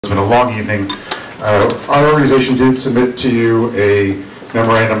been a long evening. Our organization did submit to you a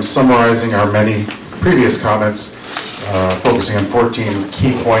memorandum summarizing our many previous comments, focusing on 14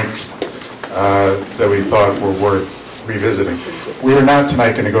 key points that we thought were worth revisiting. We are not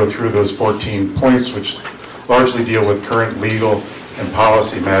tonight going to go through those 14 points, which largely deal with current legal and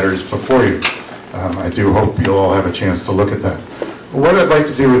policy matters before you. I do hope you'll all have a chance to look at that. What I'd like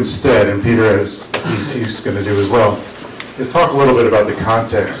to do instead, and Peter, as he's going to do as well, is talk a little bit about the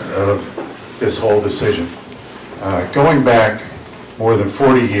context of this whole decision. Going back more than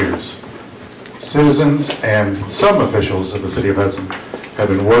 40 years, citizens and some officials of the City of Hudson have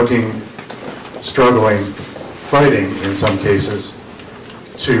been working, struggling, fighting in some cases,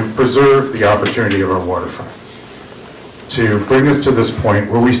 to preserve the opportunity of our waterfront, to bring us to this point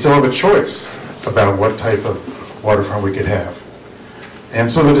where we still have a choice about what type of waterfront we could have.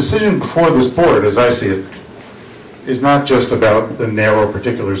 And so the decision before this board, as I see it, is not just about the narrow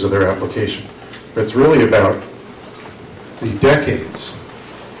particulars of their application, but it's really about the decades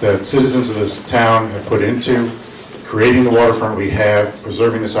that citizens of this town have put into creating the waterfront we have,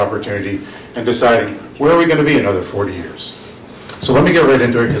 preserving this opportunity, and deciding where are we going to be in another 40 years. So let me get right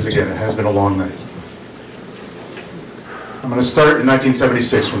into it, because again, it has been a long night. I'm going to start in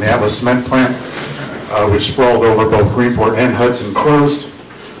 1976 when the Atlas Cement Plant, which sprawled over both Greenport and Hudson, closed.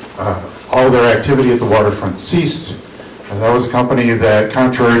 All their activity at the waterfront ceased. That was a company that,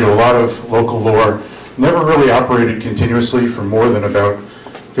 contrary to a lot of local lore, never really operated continuously for more than about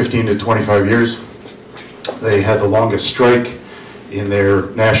 15 to 25 years. They had the longest strike in their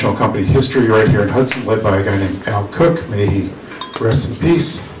national company history right here in Hudson, led by a guy named Al Cook, may he rest in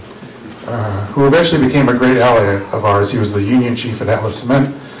peace, who eventually became a great ally of ours. He was the union chief at Atlas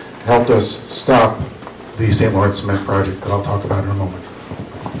Cement, helped us stop the St. Lawrence Cement project that I'll talk about in a moment.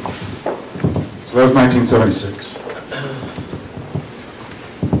 So that was 1976.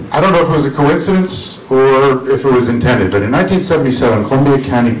 I don't know if it was a coincidence or if it was intended, but in 1977, Columbia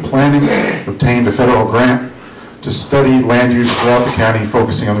County Planning obtained a federal grant to study land use throughout the county,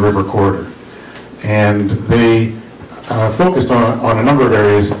 focusing on the river corridor. And they focused on a number of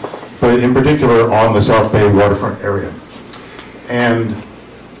areas, but in particular on the South Bay waterfront area. And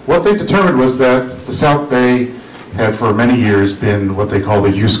what they determined was that the South Bay had for many years been what they call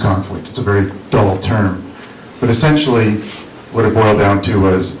the use conflict. It's a very dull term. But essentially, what it boiled down to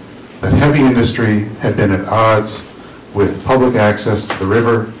was that heavy industry had been at odds with public access to the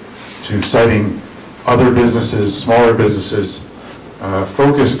river, to siting other businesses, smaller businesses,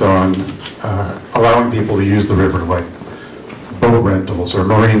 focused on allowing people to use the river, like boat rentals or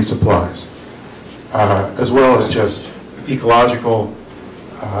marine supplies, as well as just ecological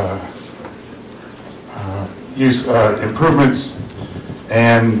use improvements.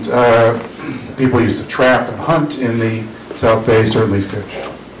 And people used to trap and hunt in the South Bay, certainly fish.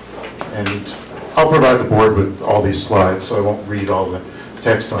 And I'll provide the board with all these slides, so I won't read all the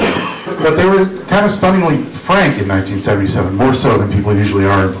text on it. But they were kind of stunningly frank in 1977, more so than people usually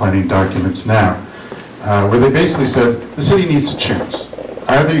are in planning documents now, where they basically said the city needs to choose.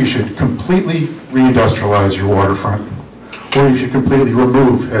 Either you should completely reindustrialize your waterfront, or you should completely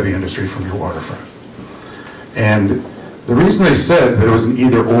remove heavy industry from your waterfront. And the reason they said that it was an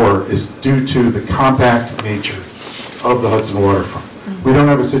either or is due to the compact nature of the Hudson waterfront. We don't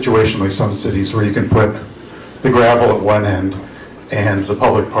have a situation like some cities where you can put the gravel at one end and the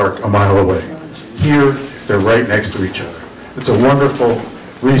public park a mile away. Here, they're right next to each other. It's a wonderful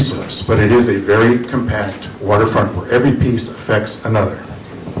resource, but it is a very compact waterfront where every piece affects another.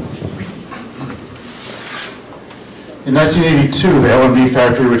 In 1982, the L&B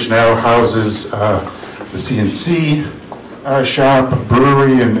factory, which now houses the CNC shop,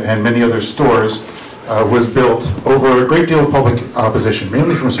 brewery, and many other stores, was built over a great deal of public opposition,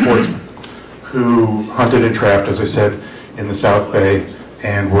 mainly from sportsmen who hunted and trapped, as I said, in the South Bay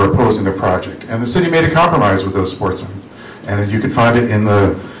and were opposing the project. And the city made a compromise with those sportsmen. And you can find it in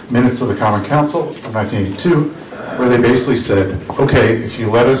the minutes of the Common Council from 1982, where they basically said, okay, if you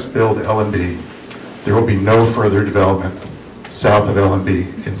let us build L&B, there will be no further development south of L&B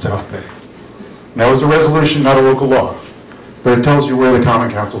in South Bay. And that was a resolution, not a local law. But it tells you where the Common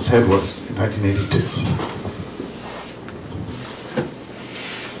Council's head was in 1982.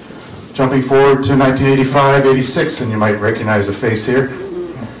 Jumping forward to 1985-86, and you might recognize a face here.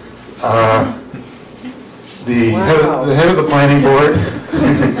 The head of the planning board,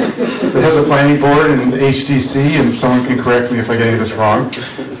 the head of the planning board and HTC, and someone can correct me if I get any of this wrong,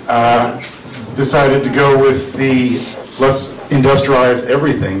 decided to go with the let's industrialize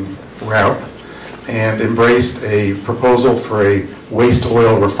everything route, and embraced a proposal for a waste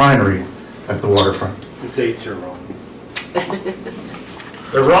oil refinery at the waterfront. The dates are wrong.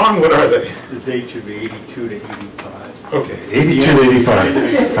 They're wrong, what are they? The date should be 82 to 85. Okay, 82 to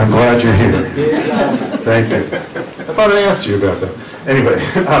 85. I'm glad you're here. Thank you. I thought I asked you about that. Anyway,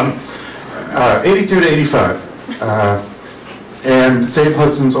 82 to 85. And Save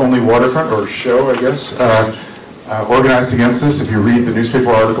Hudson's only waterfront, or show, I guess, organized against this. If you read the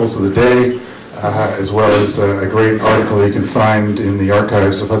newspaper articles of the day, as well as a great article you can find in the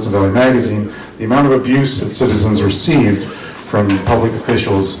archives of Hudson Valley Magazine, the amount of abuse that citizens received from public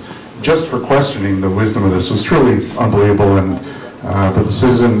officials just for questioning the wisdom of this was truly unbelievable. And but the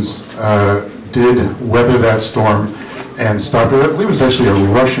citizens did weather that storm and stopped it. I believe it was actually a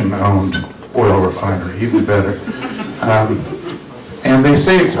Russian-owned oil refinery, even better. And they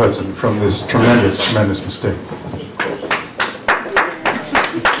saved Hudson from this tremendous, tremendous mistake.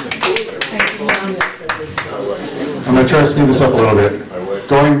 I'm going to try to speed this up a little bit.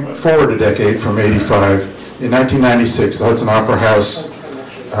 Going forward a decade from 85, in 1996, the Hudson Opera House,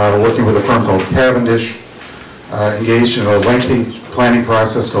 working with a firm called Cavendish, engaged in a lengthy planning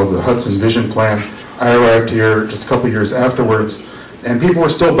process called the Hudson Vision Plan. I arrived here just a couple years afterwards, and people were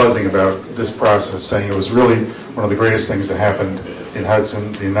still buzzing about this process, saying it was really one of the greatest things that happened in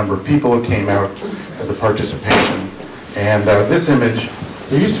Hudson, the number of people who came out, the participation. And this image,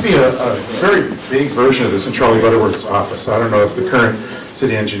 there used to be a very big version of this in Charlie Butterworth's office. I don't know if the current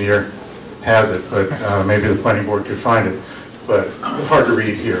city engineer has it, but maybe the planning board could find it. But it's hard to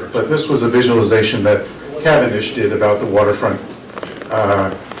read here. But this was a visualization that Cavendish did about the waterfront,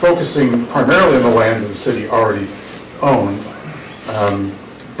 focusing primarily on the land that the city already owned.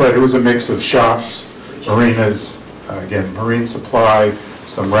 But it was a mix of shops, marinas, again, marine supply,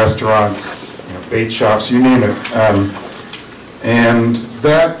 some restaurants, bait shops, you name it. And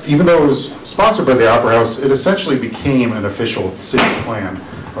that, even though it was sponsored by the Opera House, it essentially became an official city plan,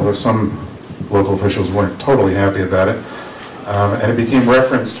 although some local officials weren't totally happy about it. And it became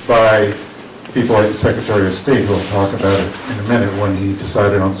referenced by people like the Secretary of State, who will talk about it in a minute, when he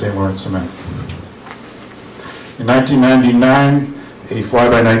decided on St. Lawrence cement. In 1999, a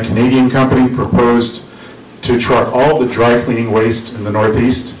fly-by-night Canadian company proposed to truck all the dry cleaning waste in the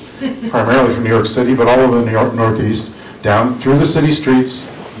Northeast, primarily from New York City, but all over the New York Northeast, down through the city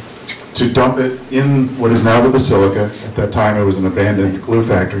streets to dump it in what is now the Basilica. At that time, it was an abandoned glue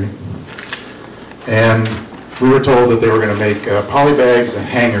factory. And we were told that they were going to make poly bags and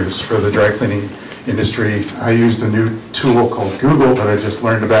hangers for the dry cleaning industry. I used a new tool called Google that I just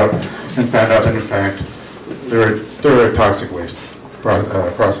learned about and found out that, in fact, they're a toxic waste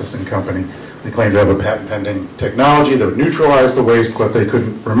processing company. They claimed to have a patent-pending technology that would neutralize the waste, but they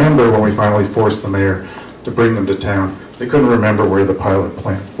couldn't remember when we finally forced the mayor to bring them to town. They couldn't remember where the pilot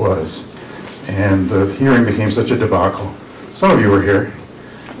plant was. And the hearing became such a debacle. Some of you were here.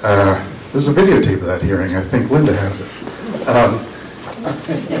 There's a videotape of that hearing. I think Linda has it.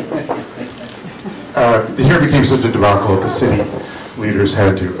 The hearing became such a debacle that the city leaders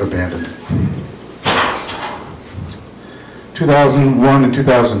had to abandon it. 2001 and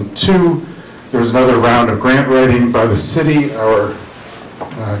 2002, there was another round of grant writing by the city. Our,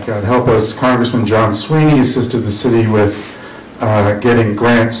 God help us, Congressman John Sweeney assisted the city with getting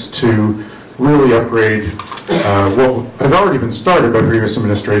grants to really upgrade what had already been started by previous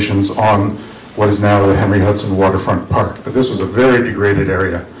administrations on what is now the Henry Hudson Waterfront Park. But this was a very degraded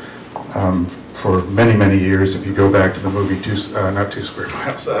area for many, many years. If you go back to the movie, not Two Square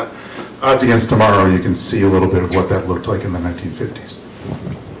Miles, Odds Against Tomorrow, you can see a little bit of what that looked like in the 1950s.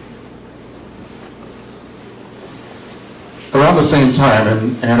 Around the same time,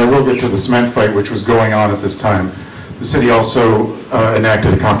 and I will get to the cement fight which was going on at this time, the city also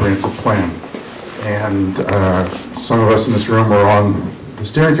enacted a comprehensive plan. And some of us in this room were on the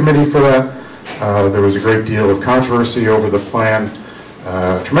steering committee for that. There was a great deal of controversy over the plan,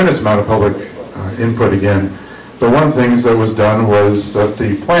 tremendous amount of public input again. But one of the things that was done was that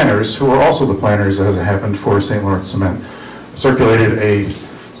the planners, who were also the planners as it happened for St. Lawrence Cement, circulated a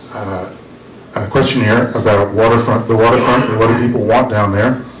questionnaire about the waterfront and what do people want down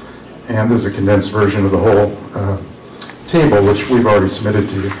there. And this is a condensed version of the whole table, which we've already submitted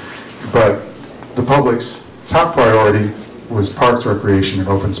to you. But the public's top priority was parks, recreation, and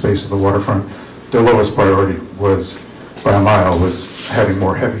open space of the waterfront. Their lowest priority was, by a mile, was having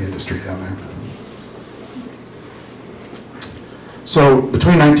more heavy industry down there. So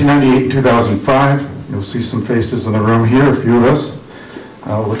between 1998 and 2005, you'll see some faces in the room here, a few of us,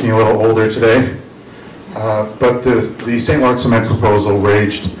 looking a little older today. But the St. Lawrence Cement proposal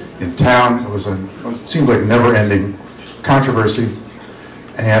raged in town. It seemed like a never-ending controversy.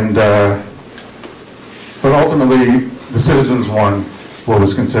 And but ultimately, the citizens won what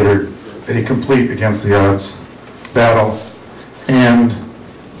was considered a complete against the odds battle. And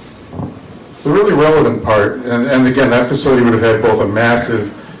the really relevant part, and again, that facility would have had both a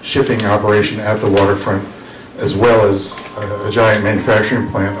massive shipping operation at the waterfront as well as a giant manufacturing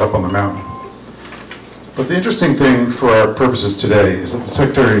plant up on the mountain. But the interesting thing for our purposes today is that the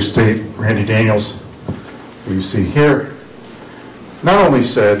Secretary of State, Randy Daniels, who you see here, not only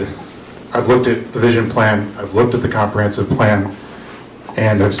said, I've looked at the vision plan, I've looked at the comprehensive plan,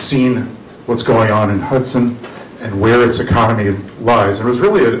 and I've seen what's going on in Hudson and where its economy lies. And it was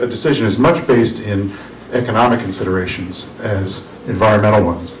really a decision as much based in economic considerations as environmental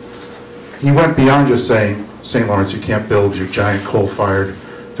ones. He went beyond just saying, St. Lawrence, you can't build your giant coal-fired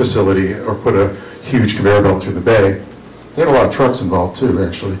facility or put a huge conveyor belt through the bay. They had a lot of trucks involved too,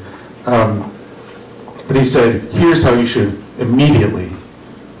 actually. But he said, here's how you should immediately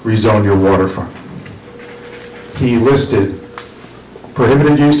rezone your waterfront. He listed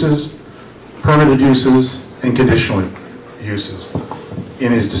prohibited uses, permitted uses, and conditional uses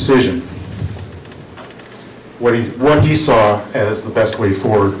in his decision. What he saw as the best way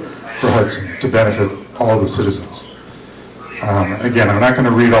forward for Hudson to benefit all the citizens. Again, I'm not going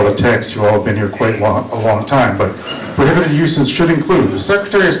to read all the text. You all have been here quite a long time, but prohibited uses should include, the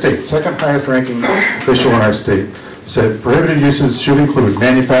Secretary of State, second highest ranking official in our state, said prohibited uses should include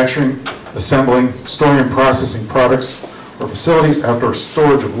manufacturing, assembling, storing and processing products or facilities, outdoor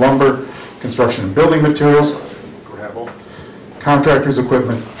storage of lumber, construction and building materials, gravel, contractors'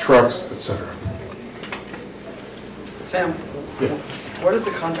 equipment, trucks, etc. Sam, Yeah. what is the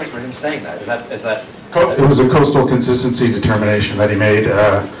context for him saying that? Is that? It was a coastal consistency determination that he made.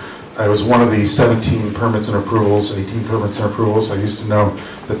 It was one of the 17 permits and approvals, 18 permits and approvals I used to know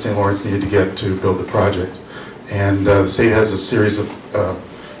that St. Lawrence needed to get to build the project. And the state has a series of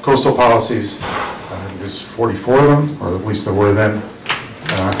coastal policies. There's 44 of them, or at least there were then.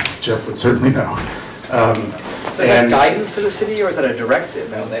 Jeff would certainly know. Is that guidance to the city, or is that a directive?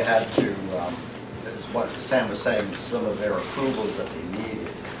 No, they had to, as what Sam was saying, some of their approvals that they needed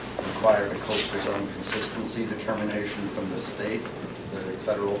required a coastal zone consistency determination from the state, the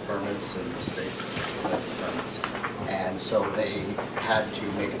federal permits and the state permits. And so they had to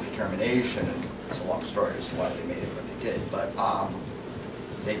make a determination, and it's a long story as to why they made it when they did, but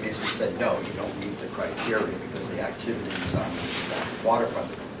they basically said, no, you don't meet the criteria because the activities on the waterfront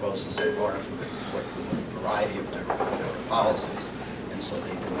that were proposed in St. Lawrence would conflict with a variety of different policies, and so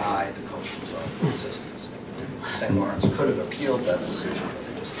they denied the coastal zone consistency. St. Lawrence could have appealed that decision, but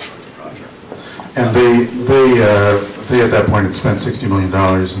they just denied the project. And they at that point had spent $60 million,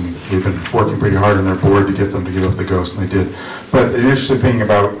 and we've been working pretty hard on their board to get them to give up the ghost, and they did. But an interesting thing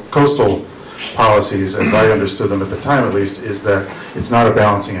about coastal policies, as I understood them at the time at least, is that it's not a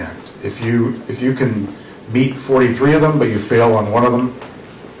balancing act. If you can meet 43 of them, but you fail on one of them,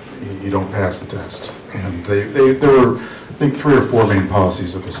 you don't pass the test. And there were, I think, 3 or 4 main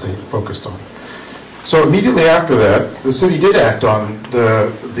policies that the state focused on. So immediately after that, the city did act on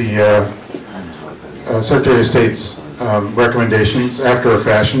the Secretary of State's recommendations after a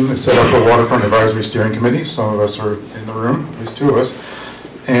fashion. They set up a waterfront advisory steering committee. Some of us are in the room, at least 2 of us.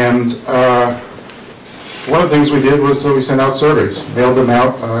 And one of the things we did was we sent out surveys, mailed them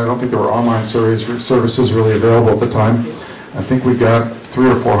out. I don't think there were online services really available at the time. I think we got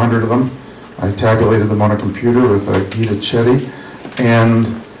 300 or 400 of them. I tabulated them on a computer with Gita Chetty. And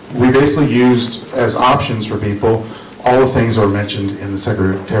we basically used as options for people all the things that were mentioned in the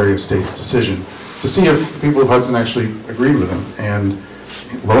Secretary of State's decision to see if the people of Hudson actually agreed with them. And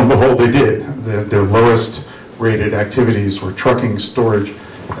lo and behold, they did. Their lowest rated activities were trucking, storage,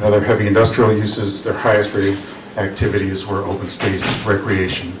 and other heavy industrial uses. Their highest rated activities were open space,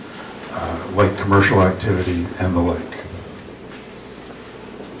 recreation, light commercial activity, and the like.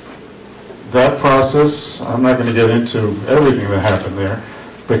 That process, I'm not going to get into everything that happened there,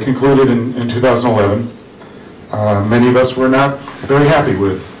 but concluded in 2011. Many of us were not very happy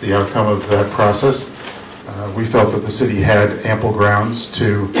with the outcome of that process. We felt that the city had ample grounds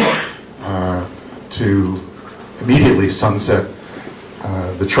to immediately sunset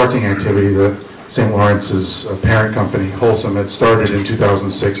the trucking activity that St. Lawrence's parent company, Hudson, had started in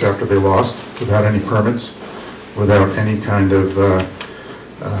 2006 after they lost, without any permits, without any kind of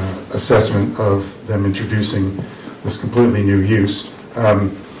assessment of them introducing this completely new use.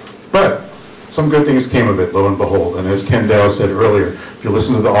 But some good things came of it, lo and behold. And as Ken Dow said earlier, if you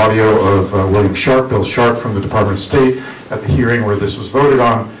listen to the audio of William Sharp, Bill Sharp from the Department of State, at the hearing where this was voted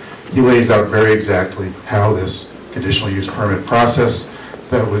on, he lays out very exactly how this conditional use permit process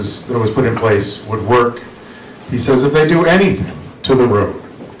that was put in place would work. He says if they do anything to the road,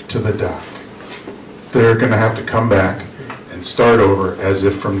 to the dock, they're going to have to come back and start over as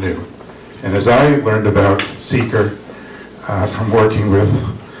if from new. And as I learned about seeker from working with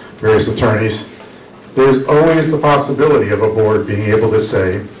various attorneys, there's always the possibility of a board being able to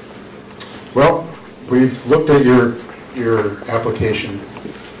say, well, we've looked at your application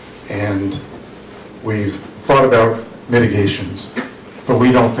and we've thought about mitigations, but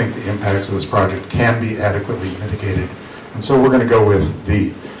we don't think the impacts of this project can be adequately mitigated. And so we're going to go with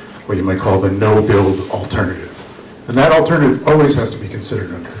what you might call the no-build alternative. And that alternative always has to be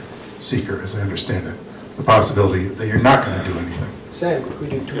considered under seeker, as I understand it. The possibility that you're not going to do anything. Sam, could we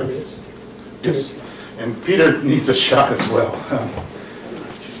do 2 minutes? Yes. And Peter needs a shot as well.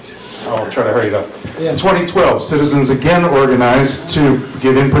 I'll try to hurry it up. Yeah. In 2012, citizens again organized to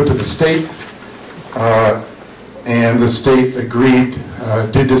give input to the state, and the state agreed,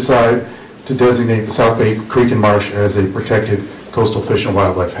 did decide to designate the South Bay Creek and Marsh as a protected coastal fish and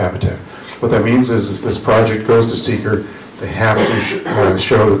wildlife habitat. What that means is if this project goes to seeker, they have to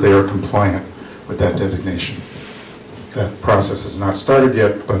show that they are compliant with that designation. That process has not started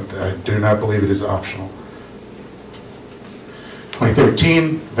yet, but I do not believe it is optional.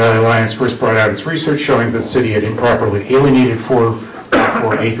 2013, Valley Alliance first brought out its research showing that the city had improperly alienated 4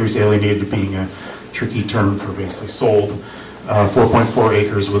 acres, alienated being a tricky term for basically sold, 4.4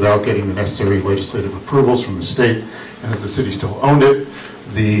 acres without getting the necessary legislative approvals from the state, and that the city still owned it.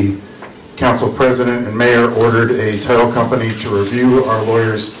 The council president and mayor ordered a title company to review our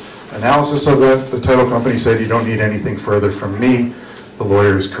lawyers' analysis of that. The title company said, you don't need anything further from me. The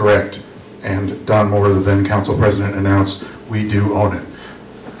lawyer is correct. And Don Moore, the then council president, announced, we do own it.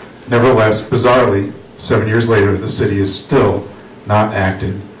 Nevertheless, bizarrely, 7 years later, the city is still not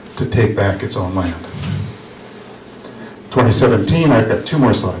acted to take back its own land. 2017, I've got 2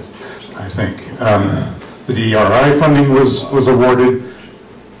 more slides, I think. The DRI funding was awarded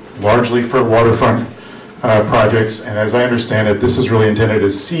largely for waterfront projects, and as I understand it, this is really intended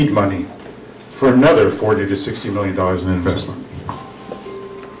as seed money for another $40 to $60 million in investment.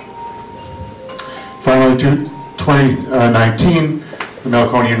 Finally, 2019, the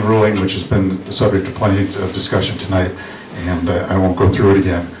Melconian ruling, which has been the subject of plenty of discussion tonight, and I won't go through it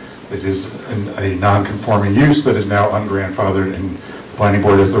again. It is a non-conforming use that is now ungrandfathered, and the planning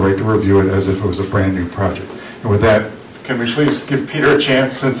board has the right to review it as if it was a brand new project. And with that, can we please give Peter a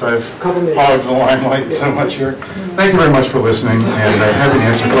chance, since I've hogged the limelight so much here? Thank you very much for listening, and I'm happy to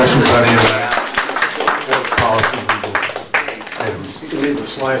answer questions about any of that. Items. You can leave the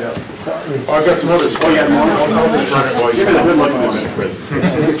slide up. Oh, I've got some other slides. I'll just run it while you... Give it a good look on it.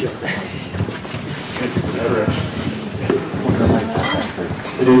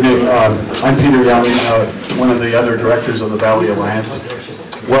 Good evening. I'm Peter Young, one of the other directors of the Valley Alliance.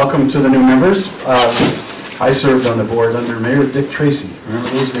 Welcome to the new members. I served on the board under Mayor Dick Tracy. Remember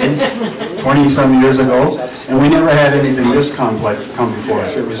those days? 20-some years ago. And we never had anything this complex come before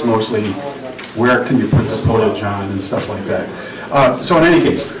us. It was mostly, where can you put the footage on and stuff like that. So in any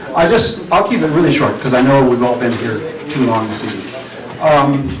case, I'll keep it really short because I know we've all been here too long this evening.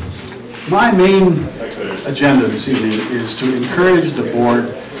 My main agenda this evening is to encourage the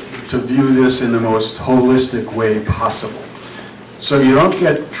board to view this in the most holistic way possible. So you don't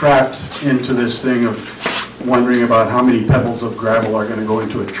get trapped into this thing of wondering about how many pebbles of gravel are going to go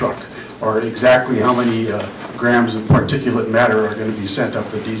into a truck, or exactly how many grams of particulate matter are going to be sent up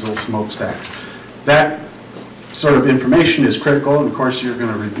the diesel smokestacks. That sort of information is critical, and of course you're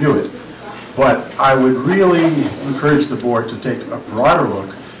going to review it. But I would really encourage the board to take a broader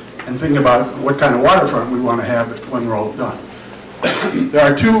look and think about what kind of waterfront we want to have when we're all done. There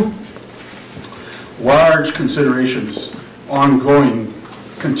are 2 large considerations ongoing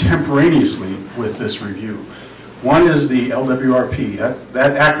contemporaneously with this review. One is the LWRP.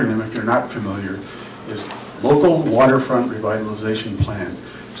 That acronym, if you're not familiar, is Local Waterfront Revitalization Plan.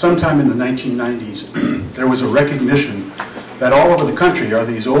 Sometime in the 1990s, there was a recognition that all over the country are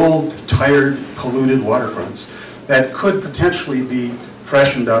these old, tired, polluted waterfronts that could potentially be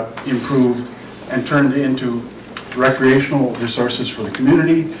freshened up, improved, and turned into recreational resources for the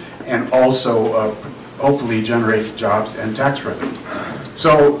community, and also hopefully generate jobs and tax revenue.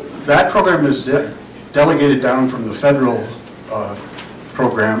 So that program is delegated down from the federal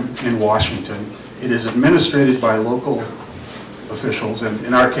program in Washington. It is administrated by local officials, and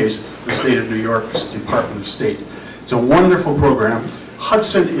in our case, the state of New York's Department of State. It's a wonderful program.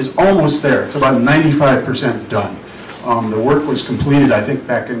 Hudson is almost there. It's about 95% done. The work was completed, I think,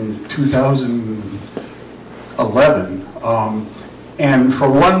 back in 2011. And for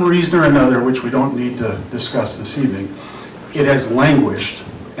one reason or another, which we don't need to discuss this evening, it has languished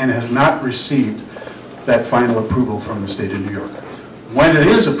and has not received that final approval from the state of New York. When it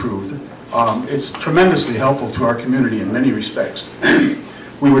is approved, it's tremendously helpful to our community in many respects.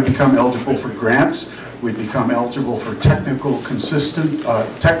 We would become eligible for grants. we'd become eligible for technical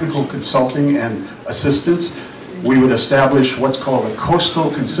consulting and assistance. We would establish what's called a Coastal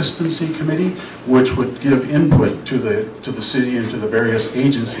Consistency Committee, which would give input to the city and to the various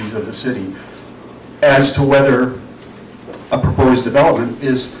agencies of the city as to whether a proposed development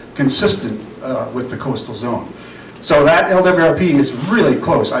is consistent with the coastal zone. So that LWRP is really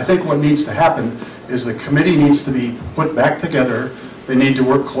close. I think what needs to happen is the committee needs to be put back together. They need to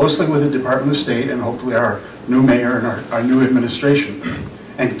work closely with the Department of State and hopefully our new mayor and our new administration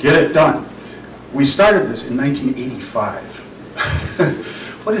and get it done. We started this in 1985.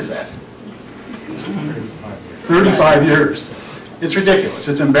 What is that? 35 years. It's ridiculous.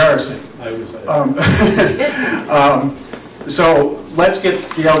 It's embarrassing. So let's get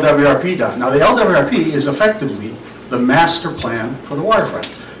the LWRP done. Now the LWRP is effectively the master plan for the waterfront.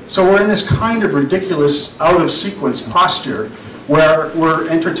 So we're in this kind of ridiculous, out of sequence posture where we're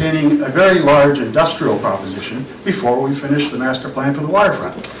entertaining a very large industrial proposition before we finish the master plan for the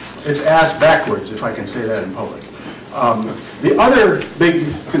waterfront. It's ass backwards, if I can say that in public. The other big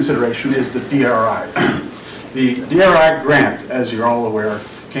consideration is the DRI. The DRI grant, as you're all aware,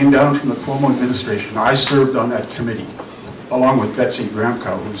 came down from the Cuomo administration. I served on that committee, along with Betsy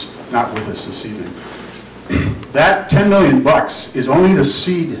Gramkow, who's not with us this evening. That $10 million is only the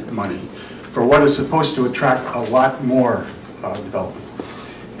seed money for what is supposed to attract a lot more development.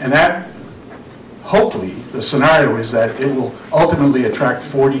 And that, hopefully, the scenario is that it will ultimately attract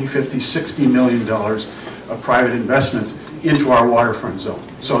 $40, $50, $60 million of private investment into our waterfront zone.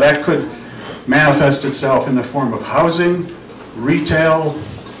 So that could manifest itself in the form of housing, retail.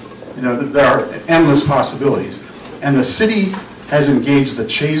 You know, there are endless possibilities. And the city has engaged the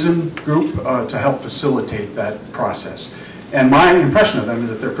Chazen group to help facilitate that process. And my impression of them is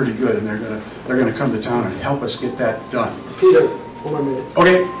that they're pretty good, and they're going to come to town and help us get that done. Peter, 1 more minute.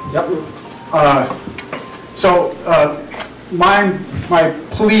 Okay. Yep. My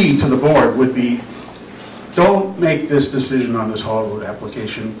plea to the board would be, don't make this decision on this haul road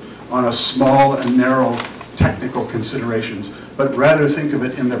application on a small and narrow technical considerations, but rather think of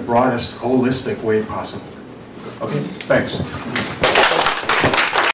it in the broadest, holistic way possible. Okay, thanks.